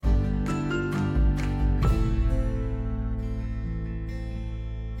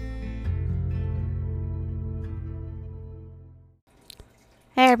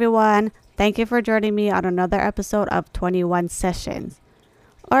Hey everyone, thank you for joining me on another episode of 21 Sessions.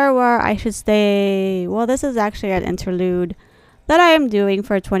 Or where I should say, well, this is actually an interlude that I am doing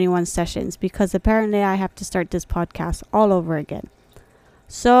for 21 Sessions because apparently I have to start this podcast all over again.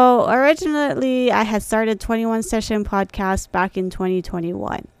 So originally I had started 21 Session podcast back in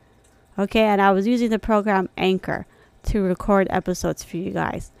 2021. Okay, and I was using the program Anchor to record episodes for you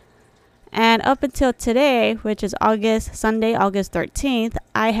guys. And up until today, which is Sunday, August 13th,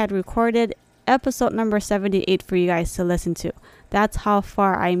 I had recorded episode number 78 for you guys to listen to. That's how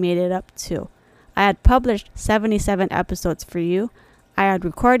far I made it up to. I had published 77 episodes for you. I had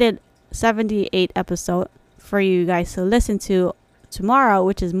recorded 78 episodes for you guys to listen to tomorrow,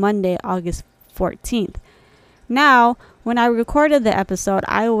 which is Monday, August 14th. Now, when I recorded the episode,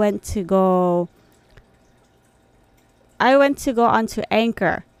 I went to go onto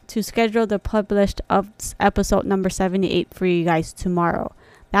Anchor to schedule the published of episode number 78 for you guys tomorrow.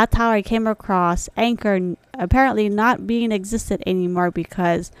 That's how I came across Anchor apparently not being existed anymore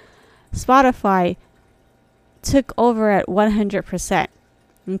because Spotify took over at 100%.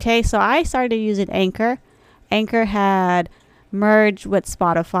 Okay, so I started using Anchor. Anchor had merged with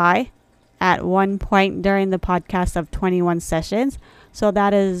Spotify at one point during the podcast of 21 Sessions. So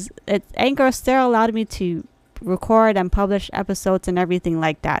Anchor still allowed me to record and publish episodes and everything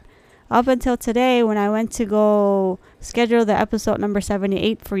like that. Up until today, when I went to go schedule the episode number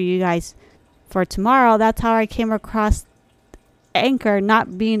 78 for you guys for tomorrow, that's how I came across Anchor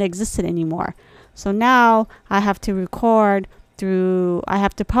not being existed anymore. So now I have to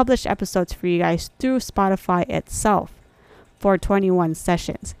publish episodes for you guys through Spotify itself for 21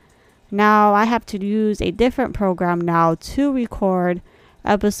 Sessions. Now I have to use a different program now to record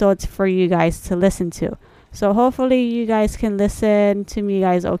episodes for you guys to listen to. So hopefully you guys can listen to me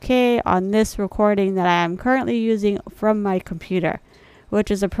guys okay on this recording that I am currently using from my computer,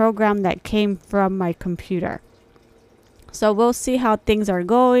 which is a program that came from my computer. So we'll see how things are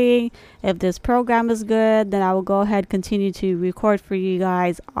going. If this program is good, then I will go ahead and continue to record for you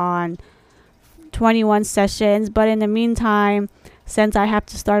guys on 21 Sessions. But in the meantime, since I have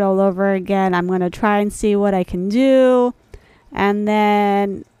to start all over again, I'm going to try and see what I can do. And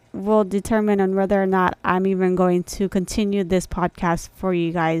then we'll determine on whether or not I'm even going to continue this podcast for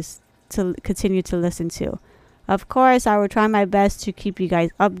you guys to continue to listen to. Of course, I will try my best to keep you guys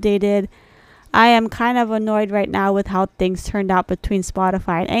updated. I am kind of annoyed right now with how things turned out between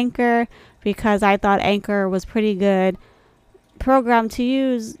Spotify and Anchor because I thought Anchor was pretty good program to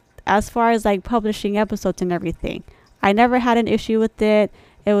use as far as like publishing episodes and everything. I never had an issue with it.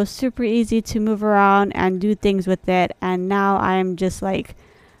 It was super easy to move around and do things with it. And now I'm just like,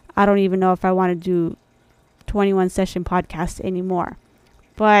 I don't even know if I want to do 21 Session podcast anymore.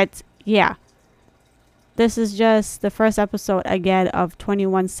 But yeah, this is just the first episode again of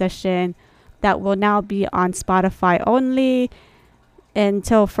 21 Session that will now be on Spotify only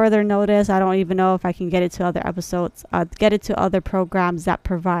until further notice. I don't even know if I can get it to other episodes, get it to other programs that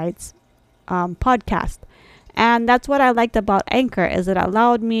provides podcast. And that's what I liked about Anchor is it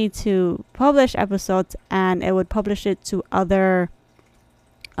allowed me to publish episodes and it would publish it to other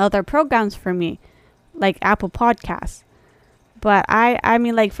programs for me, like Apple Podcasts. But I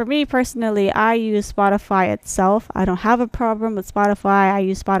mean, like for me personally, I use Spotify itself. I don't have a problem with Spotify. I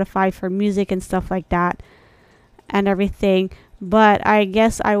use Spotify for music and stuff like that and everything. But I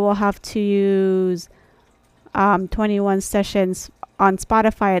guess I will have to use 21 Sessions on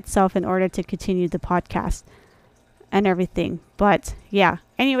Spotify itself in order to continue the podcast and everything. But yeah,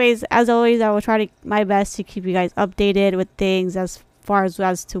 anyways, as always, I will try my best to keep you guys updated with things as far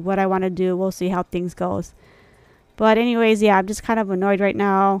as to what I want to do. We'll see how things goes. But anyways, yeah, I'm just kind of annoyed right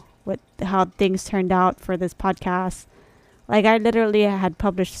now with how things turned out for this podcast. Like I literally had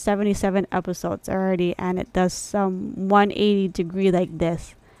published 77 episodes already and it does some 180 degree like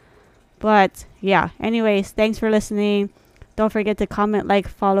this. But yeah, anyways, thanks for listening. Don't forget to comment, like,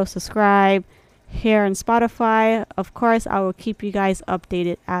 follow, subscribe here on Spotify. Of course, I will keep you guys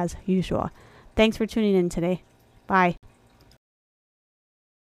updated as usual. Thanks for tuning in today. Bye.